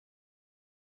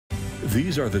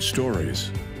These are the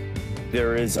stories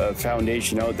There is a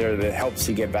foundation out there that helps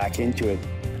you get back into it.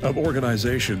 of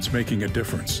organizations making a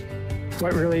difference.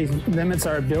 What really limits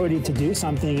our ability to do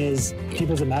something is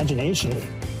people's imagination.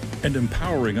 And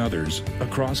empowering others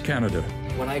across Canada.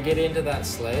 When I get into that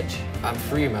sledge, I'm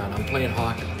free, man. I'm playing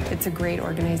hockey. It's a great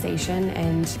organization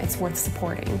and it's worth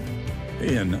supporting.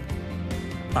 In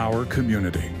our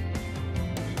community.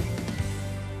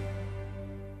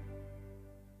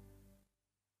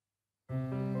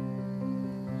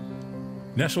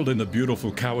 Nestled in the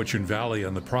beautiful Cowichan Valley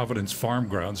on the Providence Farm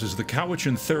Grounds is the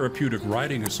Cowichan Therapeutic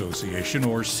Riding Association,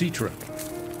 or CTRA.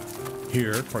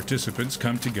 Here, participants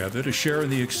come together to share in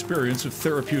the experience of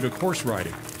therapeutic horse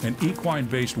riding and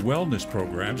equine-based wellness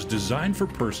programs designed for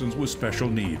persons with special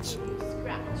needs.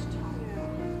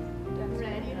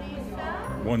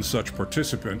 One such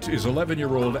participant is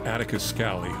 11-year-old Atticus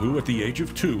Scally, who, at the age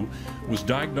of 2, was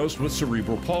diagnosed with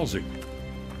cerebral palsy.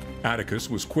 Atticus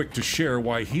was quick to share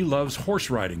why he loves horse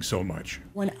riding so much.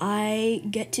 When I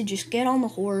get to just get on the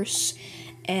horse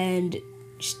and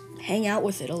just hang out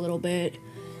with it a little bit,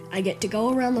 I get to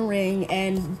go around the ring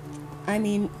and,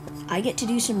 I get to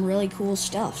do some really cool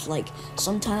stuff. Like,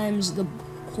 sometimes the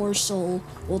horse will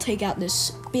take out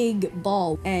this big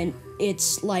ball and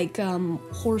it's like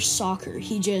horse soccer.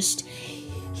 He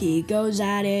goes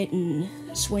at it and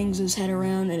swings his head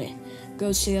around and it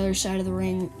goes to the other side of the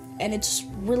ring. And it's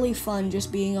really fun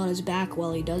just being on his back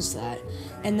while he does that.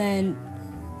 And then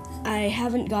I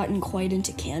haven't gotten quite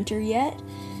into canter yet.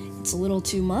 It's a little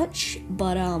too much,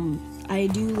 but I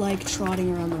do like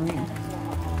trotting around the ring.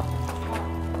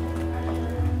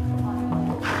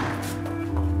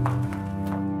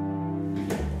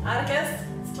 Atticus,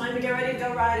 it's time to get ready to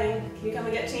go riding. Can you come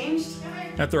and get changed?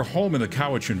 At their home in the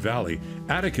Cowichan Valley,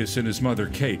 Atticus and his mother,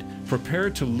 Kate,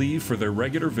 prepared to leave for their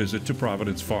regular visit to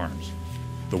Providence Farms.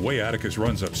 The way Atticus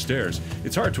runs upstairs,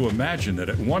 it's hard to imagine that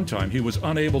at one time he was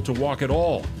unable to walk at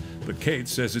all. But Kate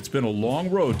says it's been a long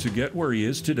road to get where he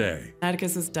is today.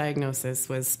 Atticus's diagnosis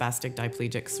was spastic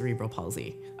diplegic cerebral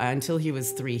palsy. Until he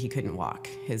was 3, he couldn't walk.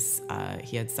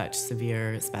 He had such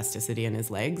severe spasticity in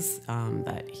his legs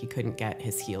that he couldn't get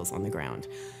his heels on the ground.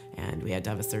 And we had to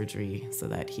have a surgery so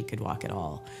that he could walk at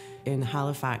all. In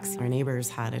Halifax, our neighbors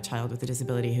had a child with a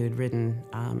disability who had ridden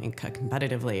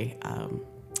competitively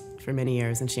for many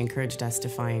years, and she encouraged us to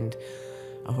find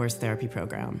a horse therapy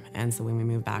program. And so when we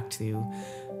moved back to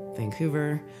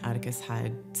Vancouver, Atticus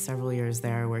had several years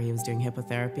there where he was doing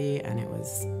hippotherapy, and it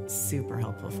was super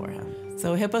helpful for him.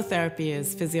 So hippotherapy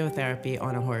is physiotherapy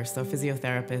on a horse. So a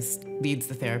physiotherapist leads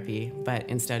the therapy, but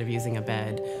instead of using a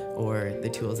bed or the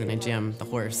tools in a gym, the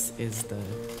horse is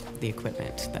the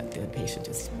equipment that the patient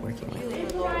is working with.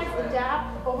 Improvise,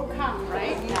 adapt, overcome,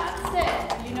 right?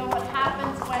 That's it. You know what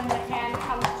happens when the hand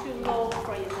comes too low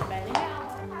for you to bend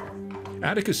down.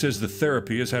 Atticus says the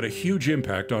therapy has had a huge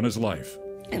impact on his life.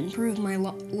 Improved my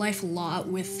life a lot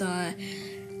with,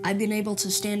 I've been able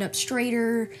to stand up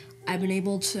straighter, I've been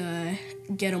able to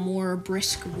get a more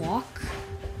brisk walk.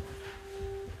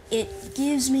 It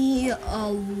gives me a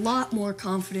lot more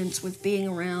confidence with being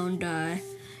around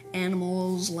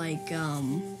animals like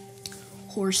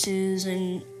horses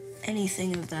and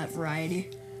anything of that variety.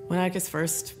 When Atticus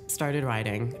first started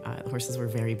riding, the horses were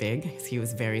very big. He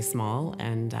was very small,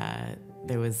 and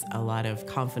there was a lot of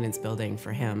confidence building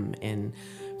for him in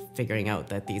figuring out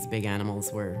that these big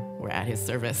animals were at his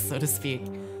service, so to speak.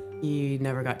 He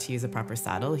never got to use a proper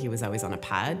saddle. He was always on a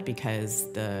pad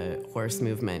because the horse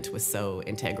movement was so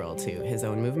integral to his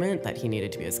own movement that he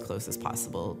needed to be as close as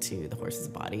possible to the horse's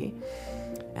body.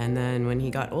 And then when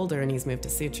he got older and he's moved to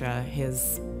Sutra,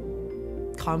 his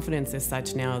confidence is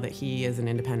such now that he is an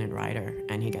independent rider,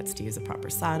 and he gets to use a proper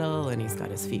saddle, and he's got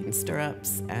his feet in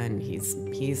stirrups, and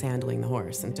he's handling the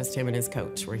horse, and just him and his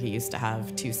coach, where he used to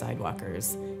have 2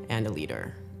 sidewalkers and a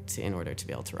leader in order to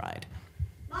be able to ride.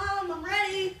 Mom, I'm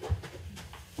ready.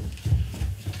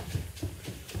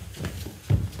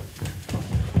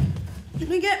 Let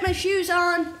me get my shoes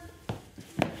on.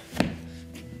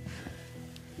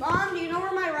 Mom, do you know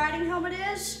where my riding helmet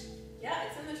is? Yeah,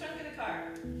 it's in the trunk of the car.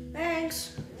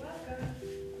 Thanks. You're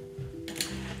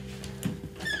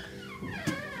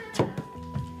welcome.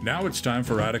 Now it's time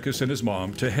for Atticus and his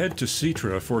mom to head to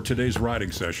Citra for today's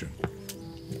riding session.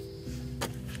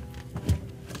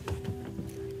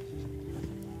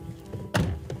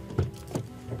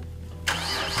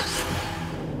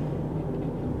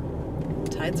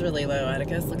 Tide's really low,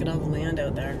 Atticus. Look at all the land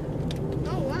out there.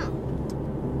 Oh, wow.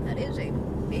 That is a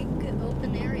big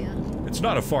open area. It's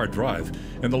not a far drive,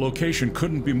 and the location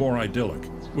couldn't be more idyllic,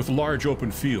 with large open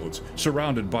fields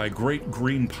surrounded by great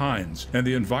green pines, and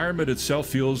the environment itself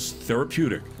feels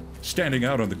therapeutic. Standing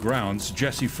out on the grounds,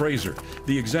 Jesse Fraser,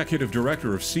 the executive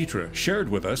director of Citra, shared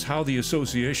with us how the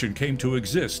association came to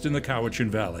exist in the Cowichan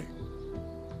Valley.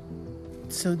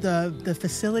 So the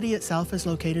facility itself is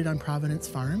located on Providence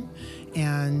Farm,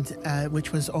 and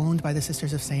which was owned by the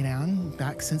Sisters of St. Anne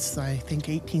back since, I think,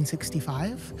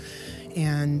 1865.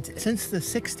 And since the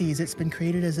 60s, it's been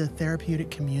created as a therapeutic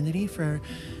community for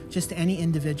just any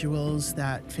individuals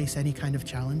that face any kind of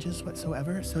challenges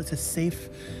whatsoever. So it's a safe,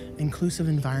 inclusive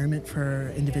environment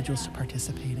for individuals to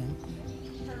participate in.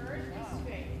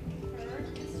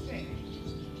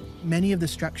 Many of the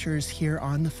structures here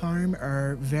on the farm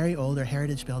are very old, or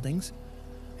heritage buildings.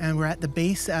 And we're at the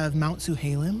base of Mount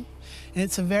Zuhalim. And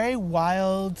it's a very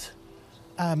wild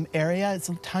area. It's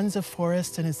tons of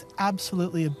forest, and it's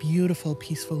absolutely a beautiful,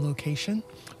 peaceful location.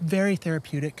 Very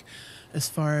therapeutic as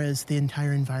far as the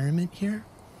entire environment here.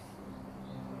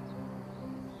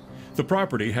 The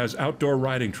property has outdoor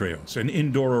riding trails, an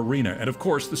indoor arena, and of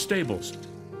course the stables,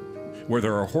 where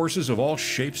there are horses of all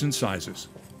shapes and sizes.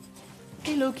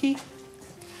 Hey, Loki.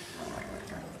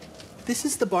 This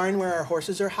is the barn where our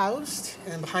horses are housed,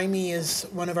 and behind me is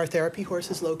one of our therapy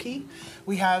horses, Loki.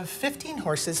 We have 15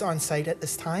 horses on site at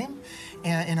this time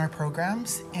in our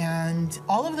programs, and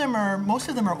most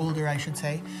of them are older, I should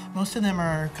say. Most of them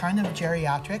are kind of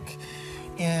geriatric,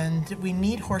 and we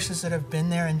need horses that have been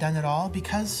there and done it all.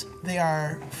 Because they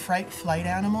are flight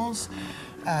animals,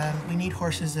 we need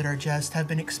horses that have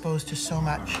been exposed to so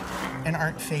much and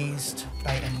aren't fazed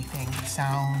by anything,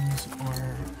 sounds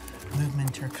or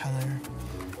movement or color.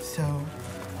 So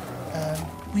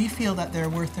we feel that they're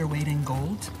worth their weight in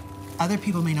gold. Other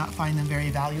people may not find them very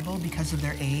valuable because of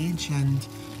their age, and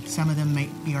some of them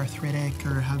might be arthritic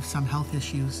or have some health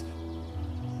issues.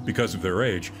 Because of their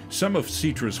age, some of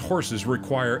Citra's horses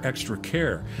require extra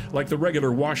care, like the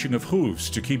regular washing of hooves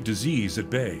to keep disease at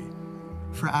bay.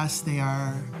 For us, they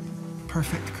are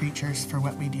perfect creatures for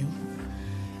what we do.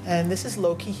 And this is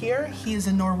Loki here. He is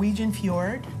a Norwegian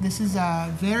fjord. This is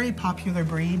a very popular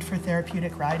breed for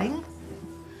therapeutic riding.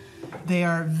 They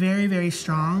are very, very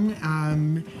strong,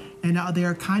 and they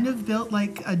are kind of built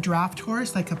like a draft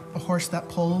horse, like a horse that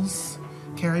pulls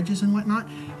carriages and whatnot,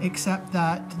 except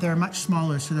that they're much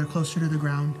smaller, so they're closer to the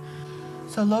ground.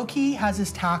 So Loki has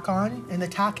his tack on, and the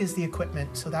tack is the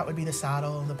equipment, so that would be the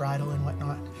saddle and the bridle and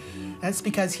whatnot. That's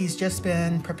because he's just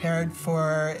been prepared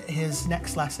for his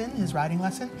next lesson, his riding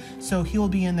lesson, so he will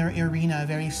be in their arena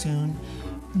very soon.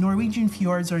 Norwegian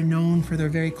fjords are known for their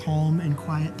very calm and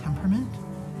quiet temperament.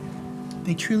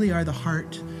 They truly are the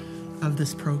heart of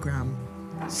this program.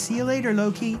 See you later,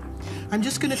 Loki. I'm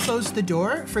just going to close the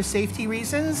door for safety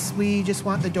reasons. We just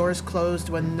want the doors closed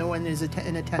when no one is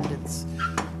in attendance.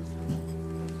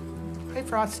 Hi,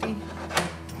 Frosty.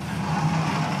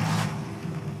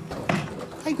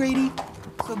 Hi, Grady.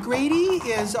 So Grady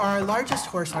is our largest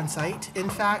horse on site. In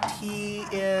fact, he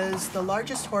is the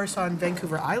largest horse on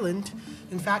Vancouver Island.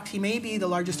 In fact, he may be the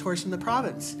largest horse in the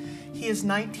province. He is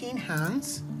 19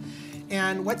 hands.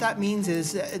 And what that means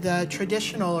is the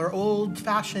traditional or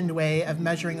old-fashioned way of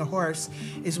measuring a horse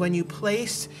is when you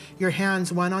place your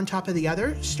hands one on top of the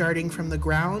other, starting from the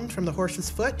ground, from the horse's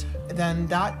foot, then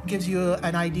that gives you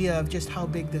an idea of just how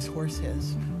big this horse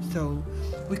is. So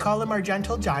we call him our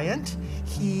gentle giant.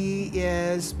 He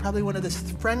is probably one of the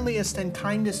friendliest and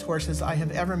kindest horses I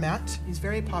have ever met. He's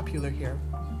very popular here.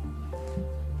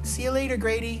 See you later,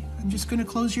 Grady. I'm just going to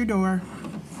close your door.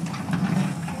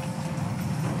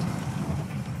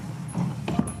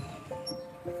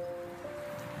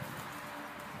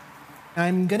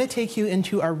 I'm going to take you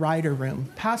into our rider room,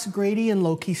 past Grady and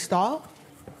Loki's stall.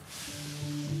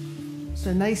 It's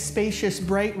a nice, spacious,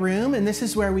 bright room, and this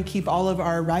is where we keep all of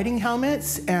our riding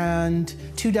helmets and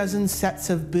 24 sets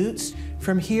of boots.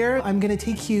 From here, I'm going to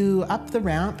take you up the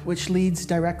ramp, which leads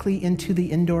directly into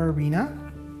the indoor arena.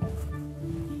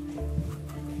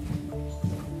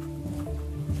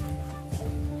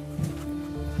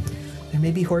 There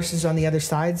may be horses on the other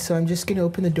side, so I'm just going to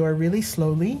open the door really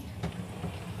slowly.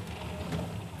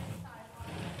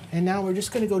 And now we're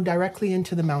just going to go directly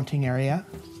into the mounting area.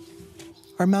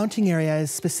 Our mounting area is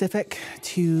specific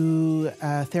to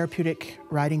therapeutic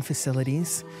riding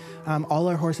facilities. All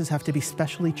our horses have to be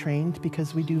specially trained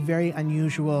because we do very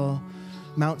unusual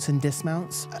mounts and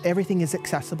dismounts. Everything is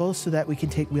accessible so that we can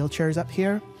take wheelchairs up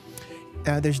here.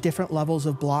 There's different levels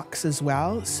of blocks as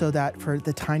well, so that for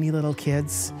the tiny little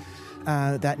kids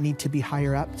that need to be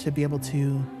higher up to be able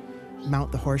to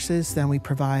mount the horses, then we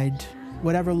provide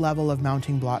whatever level of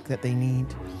mounting block that they need.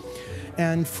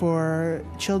 And for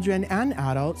children and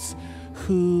adults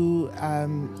who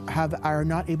are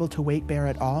not able to weight bear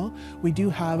at all, we do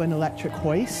have an electric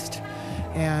hoist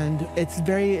And it's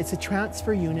a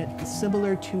transfer unit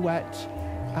similar to what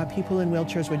people in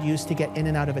wheelchairs would use to get in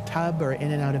and out of a tub or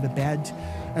in and out of a bed.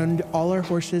 And all our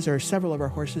horses, or several of our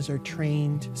horses, are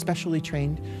trained, specially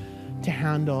trained, to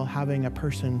handle having a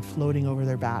person floating over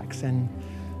their backs and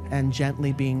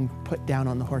gently being put down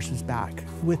on the horse's back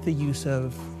with the use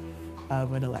of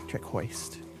an electric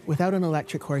hoist. Without an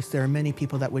electric hoist, there are many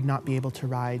people that would not be able to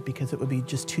ride because it would be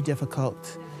just too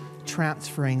difficult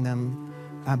transferring them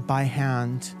by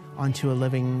hand onto a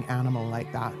living animal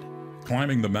like that.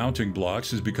 Climbing the mounting blocks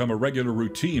has become a regular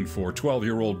routine for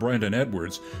 12-year-old Brandon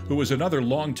Edwards, who is another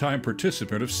longtime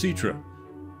participant of CITRA.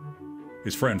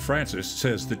 His friend Francis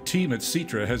says the team at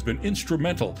CITRA has been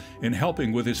instrumental in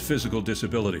helping with his physical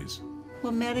disabilities.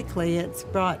 Well, medically, it's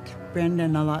brought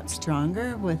Brendan a lot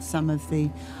stronger with some of the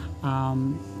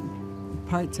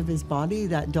parts of his body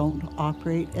that don't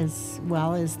operate as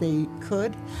well as they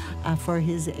could for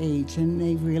his age. And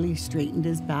they've really straightened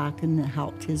his back and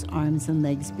helped his arms and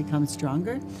legs become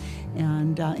stronger.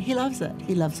 And he loves it.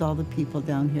 He loves all the people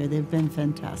down here. They've been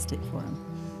fantastic for him.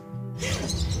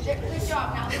 Good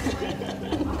job. Now this way.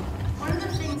 One of the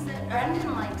things that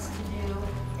Brendan likes to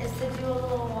do is to do a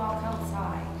little walk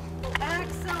outside.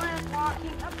 Excellent.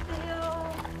 Walking up the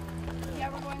hill. Yeah,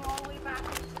 we're going all the way back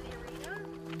into the arena.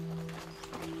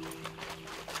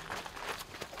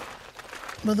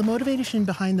 Well, the motivation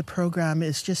behind the program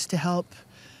is just to help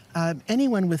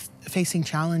anyone with facing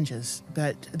challenges,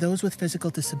 but those with physical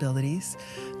disabilities.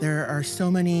 There are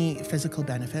so many physical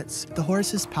benefits. The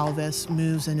horse's pelvis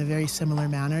moves in a very similar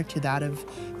manner to that of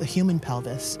the human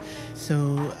pelvis.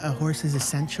 So a horse is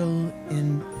essential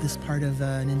in this part of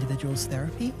an individual's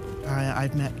therapy.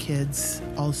 I've met kids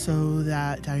also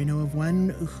that I know of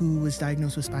one who was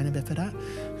diagnosed with spina bifida,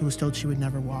 who was told she would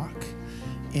never walk.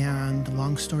 And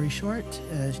long story short,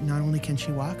 not only can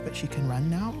she walk, but she can run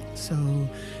now. So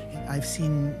I've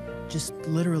seen just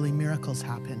literally miracles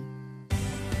happen.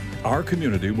 Our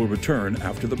community will return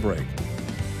after the break.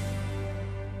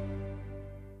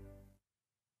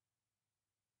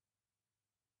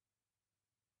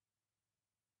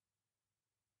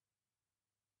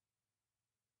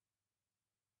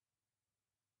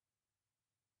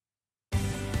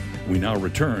 We now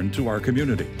return to our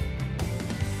community.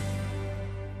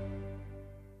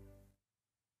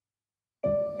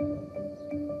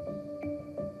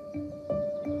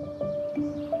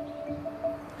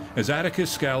 As Atticus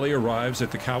Scally arrives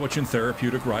at the Cowichan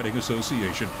Therapeutic Riding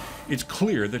Association, it's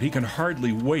clear that he can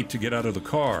hardly wait to get out of the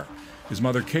car. His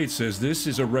mother Kate says this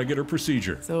is a regular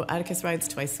procedure. So Atticus rides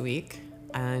twice a week,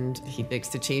 and he picks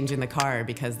to change in the car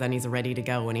because then he's ready to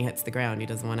go when he hits the ground. He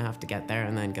doesn't want to have to get there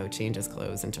and then go change his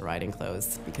clothes into riding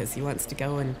clothes because he wants to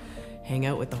go and hang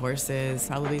out with the horses.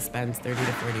 Probably spends 30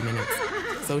 to 40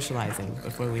 minutes socializing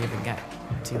before we even get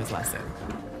to his lesson.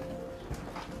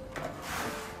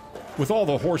 With all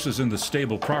the horses in the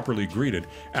stable properly greeted,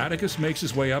 Atticus makes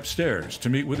his way upstairs to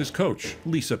meet with his coach,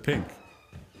 Lisa Pink.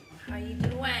 How you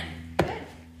doing?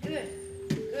 Good.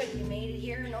 You made it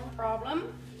here, no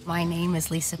problem. My name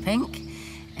is Lisa Pink,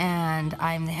 and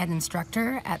I'm the head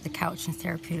instructor at the Cowichan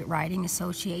Therapeutic Riding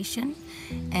Association.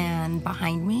 And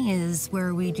behind me is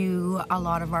where we do a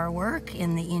lot of our work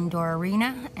in the indoor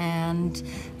arena, and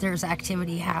there's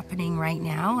activity happening right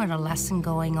now and a lesson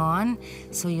going on.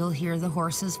 So you'll hear the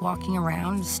horses walking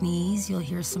around, sneeze, you'll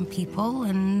hear some people,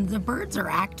 and the birds are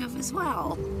active as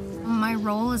well. My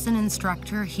role as an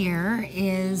instructor here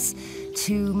is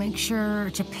to make sure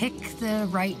to pick the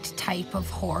right type of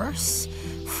horse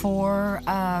for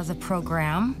the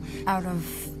program. Out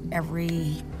of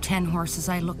every 10 horses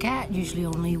I look at, usually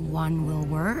only one will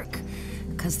work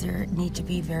because they need to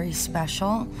be very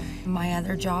special. My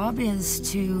other job is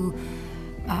to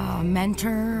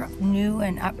mentor new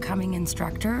and upcoming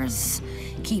instructors,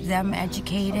 keep them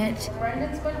educated.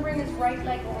 Brendan's going to bring his right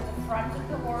leg over the front of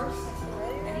the horse,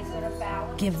 and he's going to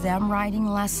balance. Give them riding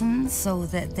lessons so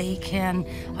that they can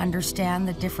understand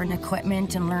the different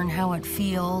equipment and learn how it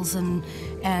feels, and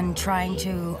trying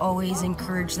to always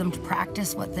encourage them to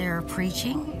practice what they're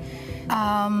preaching.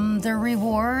 The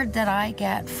reward that I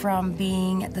get from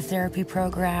being at the therapy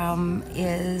program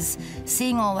is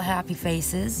seeing all the happy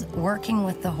faces, working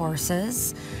with the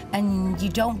horses, and you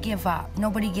don't give up.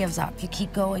 Nobody gives up. You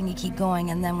keep going,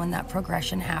 and then when that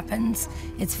progression happens,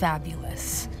 it's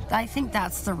fabulous. I think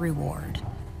that's the reward.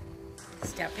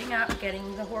 Stepping up,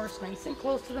 getting the horse nice and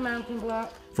close to the mounting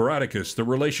block. For Atticus, the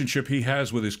relationship he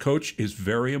has with his coach is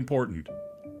very important.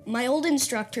 My old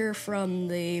instructor from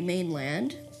the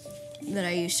mainland that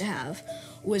I used to have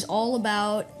was all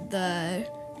about the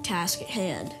task at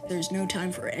hand. There's no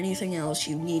time for anything else.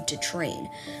 You need to train.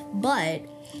 But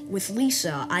with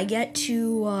Lisa, I get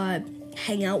to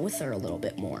hang out with her a little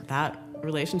bit more. That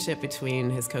relationship between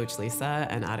his coach Lisa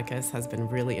and Atticus has been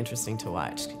really interesting to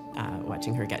watch,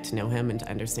 watching her get to know him and to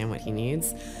understand what he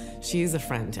needs. She's a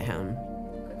friend to him.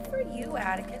 Good for you,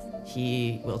 Atticus.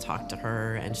 He will talk to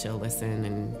her and she'll listen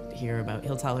and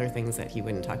he'll tell her things that he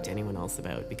wouldn't talk to anyone else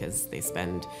about because they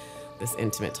spend this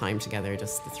intimate time together,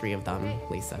 just the three of them,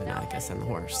 Lisa and Atticus and the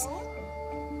horse.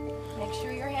 Make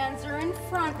sure your hands are in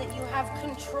front, that you have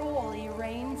control. Your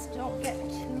reins don't get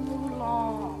too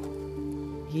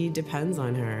long. He depends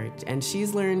on her, and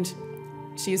she's learned,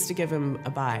 she used to give him a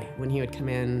bye when he would come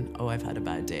in, oh, I've had a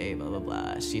bad day, blah, blah,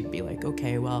 blah. She'd be like,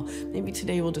 okay, well, maybe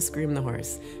today we'll just groom the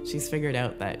horse. She's figured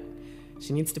out that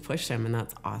she needs to push him, and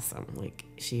that's awesome. Like,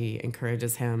 she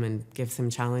encourages him and gives him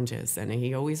challenges, and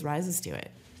he always rises to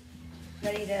it.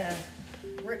 Ready to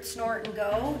rip, snort, and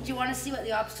go? Do you want to see what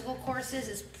the obstacle course is?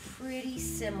 It's pretty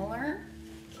similar.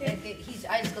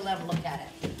 I just go let him look at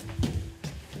it.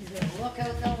 He's gonna look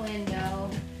out the window.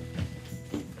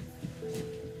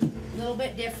 A little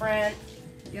bit different.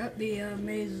 Yep, the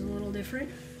maze is a little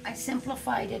different. I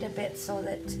simplified it a bit so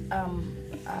that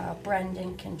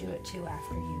Brendan can do it too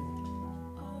after you.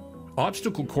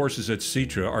 Obstacle courses at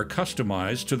Citra are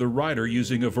customized to the rider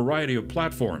using a variety of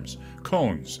platforms,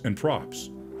 cones, and props.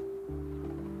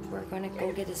 We're gonna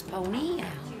go get his pony.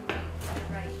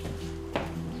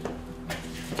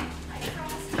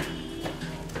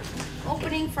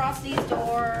 Opening Frosty's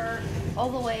door all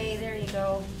the way, there you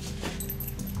go.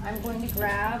 I'm going to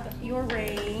grab your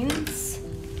reins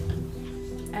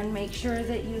and make sure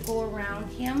that you go around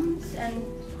him and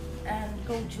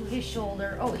go to his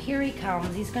shoulder. Oh, here he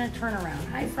comes. He's gonna turn around.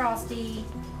 Hi, Frosty.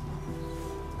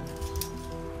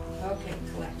 Okay,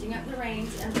 collecting up the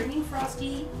reins and bringing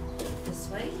Frosty this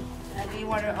way. And you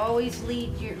want to always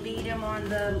lead him on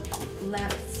the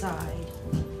left side.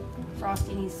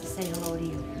 Frosty needs to say hello to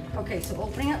you. Okay, so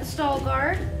opening up the stall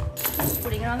guard,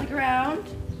 putting it on the ground,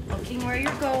 looking where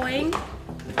you're going. There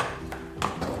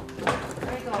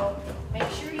you go. Make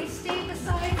sure you stay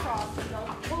beside Frosty.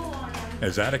 Don't pull on him.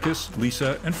 As Atticus,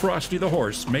 Lisa, and Frosty the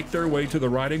horse make their way to the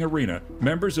riding arena,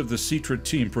 members of the Citra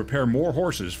team prepare more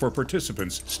horses for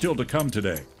participants still to come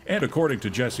today. And according to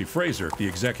Jesse Fraser, the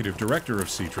executive director of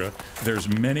Citra, there's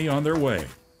many on their way.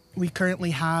 We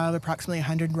currently have approximately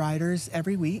 100 riders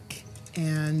every week,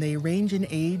 and they range in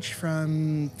age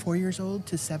from 4 years old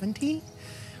to 70,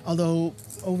 although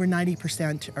over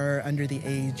 90% are under the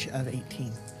age of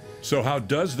 18. So how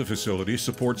does the facility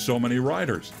support so many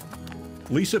riders?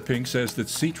 Lisa Pink says that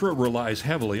Citra relies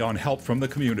heavily on help from the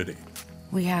community.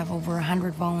 We have over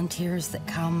 100 volunteers that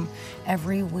come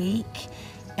every week,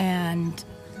 and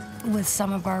with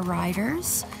some of our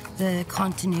riders, the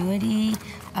continuity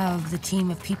of the team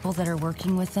of people that are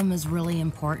working with them is really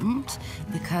important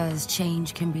because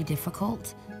change can be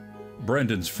difficult.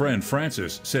 Brendan's friend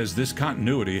Francis says this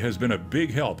continuity has been a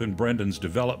big help in Brendan's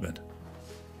development.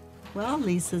 Well,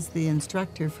 Lisa's the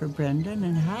instructor for Brendan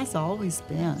and has always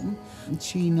been.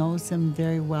 She knows him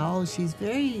very well. She's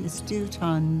very astute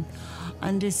on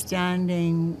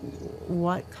understanding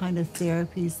what kind of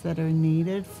therapies that are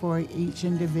needed for each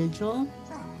individual.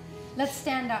 Let's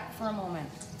stand up for a moment.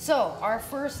 So our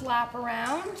first lap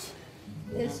around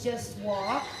is just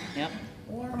walk,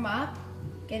 warm up,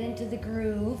 get into the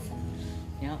groove,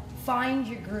 find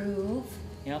your groove.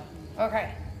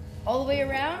 Okay, all the way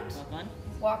around.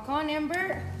 Walk on,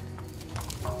 Ember.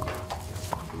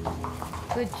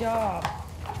 Good job.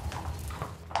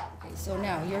 Okay, so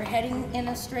now you're heading in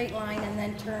a straight line and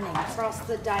then turning across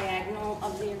the diagonal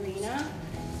of the arena.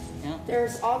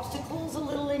 There's obstacles a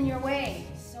little in your way.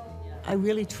 I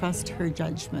really trust her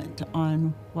judgment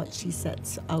on what she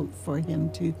sets out for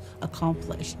him to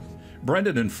accomplish.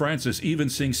 Brendan and Francis even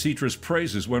sing Citra's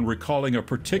praises when recalling a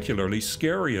particularly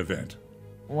scary event.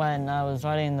 When I was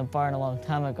riding in the barn a long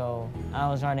time ago, I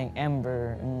was riding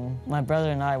Ember, and my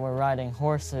brother and I were riding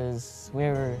horses. We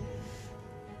were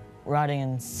riding,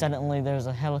 and suddenly there was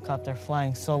a helicopter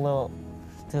flying so low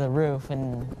to the roof,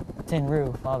 and tin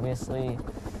roof, obviously.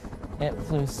 It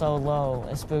flew so low,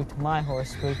 it spooked my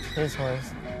horse, spooked his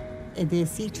horse. The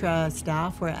Citra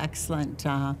staff were excellent.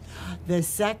 The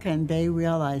second they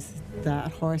realized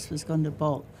that horse was going to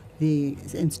bolt, the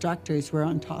instructors were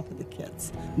on top of the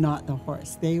kids, not the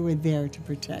horse. They were there to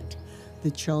protect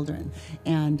the children.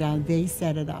 And they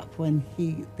set it up when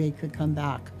they could come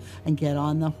back and get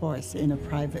on the horse in a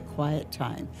private, quiet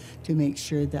time to make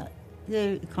sure that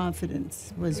their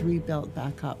confidence was rebuilt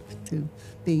back up to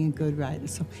being a good rider.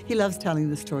 So he loves telling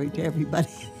the story to everybody.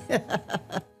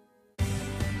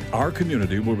 Our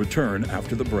community will return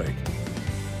after the break.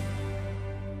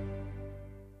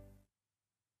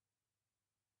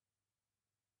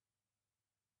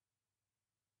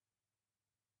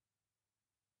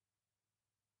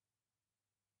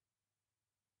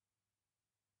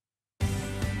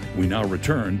 We now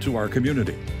return to our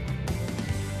community.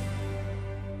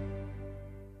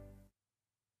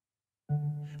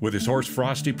 With his horse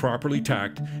Frosty properly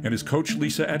tacked and his coach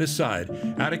Lisa at his side,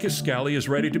 Atticus Scally is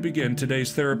ready to begin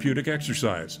today's therapeutic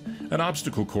exercise, an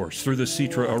obstacle course through the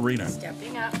Citra Arena.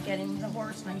 Stepping up, getting the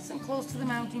horse nice and close to the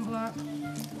mounting block.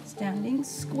 Standing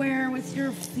square with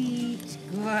your feet.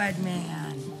 Good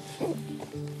man.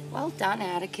 Well done,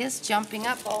 Atticus. Jumping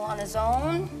up all on his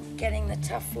own. Getting the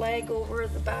tough leg over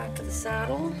the back of the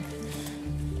saddle.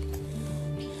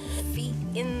 Feet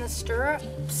in the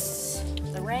stirrups.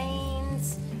 The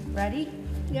reins. Ready?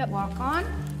 Yep. Walk on.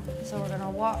 So we're gonna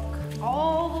walk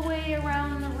all the way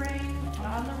around the ring,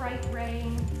 on the right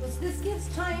rein. This gives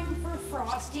time for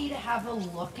Frosty to have a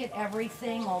look at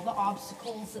everything, all the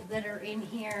obstacles that are in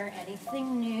here,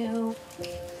 anything new.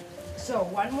 So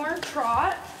one more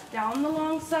trot down the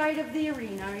long side of the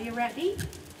arena. Are you ready?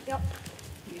 Yep.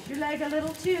 Use your leg a little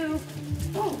too.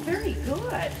 Oh, very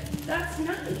good. That's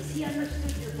nice. He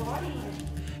understood your body.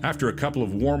 After a couple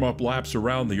of warm-up laps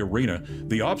around the arena,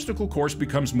 the obstacle course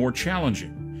becomes more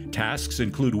challenging. Tasks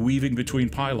include weaving between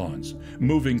pylons,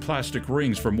 moving plastic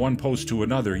rings from one post to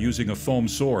another using a foam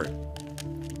sword.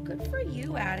 Good for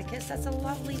you, Atticus. That's a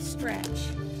lovely stretch.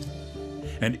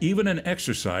 And even an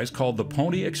exercise called the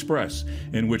Pony Express,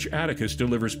 in which Atticus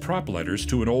delivers prop letters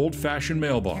to an old-fashioned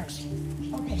mailbox.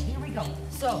 Okay, here we go.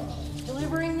 So,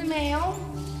 delivering the mail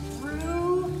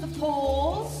through the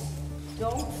poles.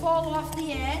 Don't fall off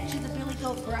the edge, or the billy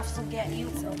goat gruffs will get you.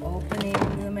 So opening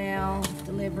the mail,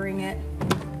 delivering it,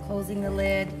 closing the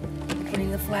lid, putting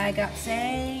the flag up,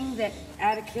 saying that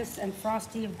Atticus and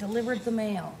Frosty have delivered the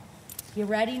mail. You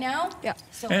ready now? Yeah.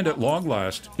 So And at long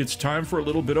last, it's time for a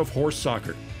little bit of horse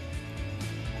soccer.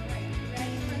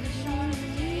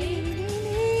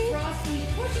 Frosty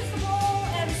pushes the ball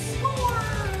and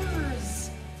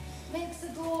scores! Makes a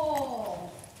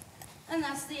goal. And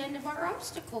that's the end of our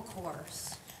obstacle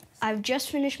course. I've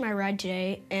just finished my ride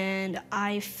today and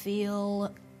I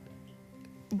feel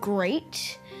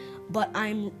great, but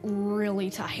I'm really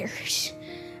tired.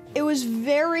 It was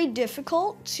very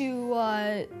difficult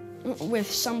to,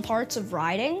 with some parts of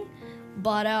riding,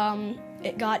 but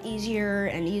it got easier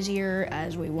and easier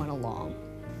as we went along.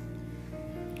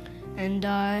 And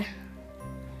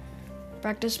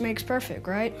practice makes perfect,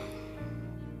 right?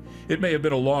 It may have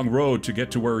been a long road to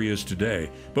get to where he is today,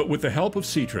 but with the help of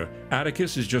Citra,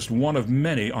 Atticus is just one of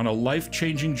many on a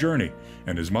life-changing journey,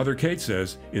 and his mother Kate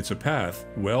says it's a path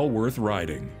well worth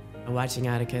riding. Watching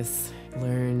Atticus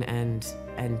learn and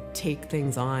take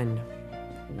things on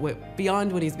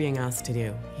beyond what he's being asked to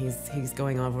do. He's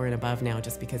going over and above now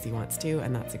just because he wants to,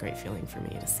 and that's a great feeling for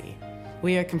me to see.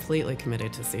 We are completely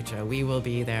committed to Citra. We will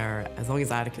be there as long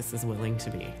as Atticus is willing to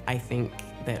be. I think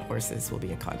that horses will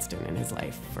be a constant in his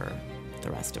life for the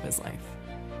rest of his life.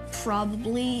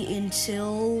 Probably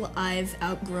until I've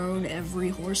outgrown every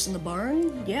horse in the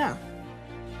barn, yeah.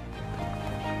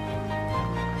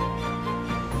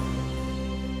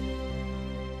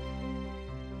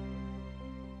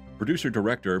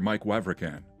 Producer-director Mike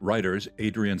Wavrikan. Writers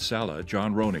Adrian Sala,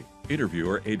 John Roney.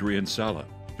 Interviewer Adrian Sala.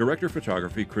 Director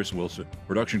Photography Chris Wilson.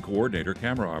 Production Coordinator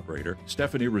Camera Operator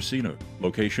Stephanie Racino.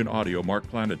 Location Audio Mark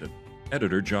Planadon.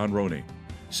 Editor John Roney.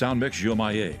 Sound Mix Gilles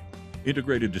Maillet.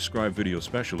 Integrated Described Video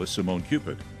Specialist Simone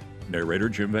Cupid. Narrator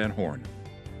Jim Van Horn.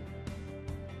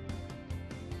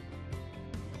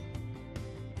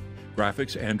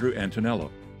 Graphics Andrew Antonello.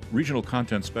 Regional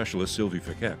Content Specialist Sylvie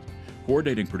Fiquette.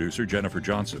 Coordinating Producer Jennifer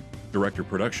Johnson. Director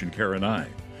Production Karen Nye.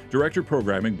 Director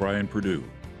Programming Brian Perdue.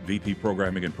 VP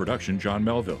Programming and Production John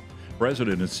Melville.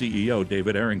 President and CEO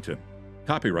David Arrington.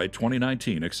 Copyright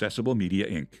 2019 Accessible Media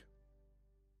Inc.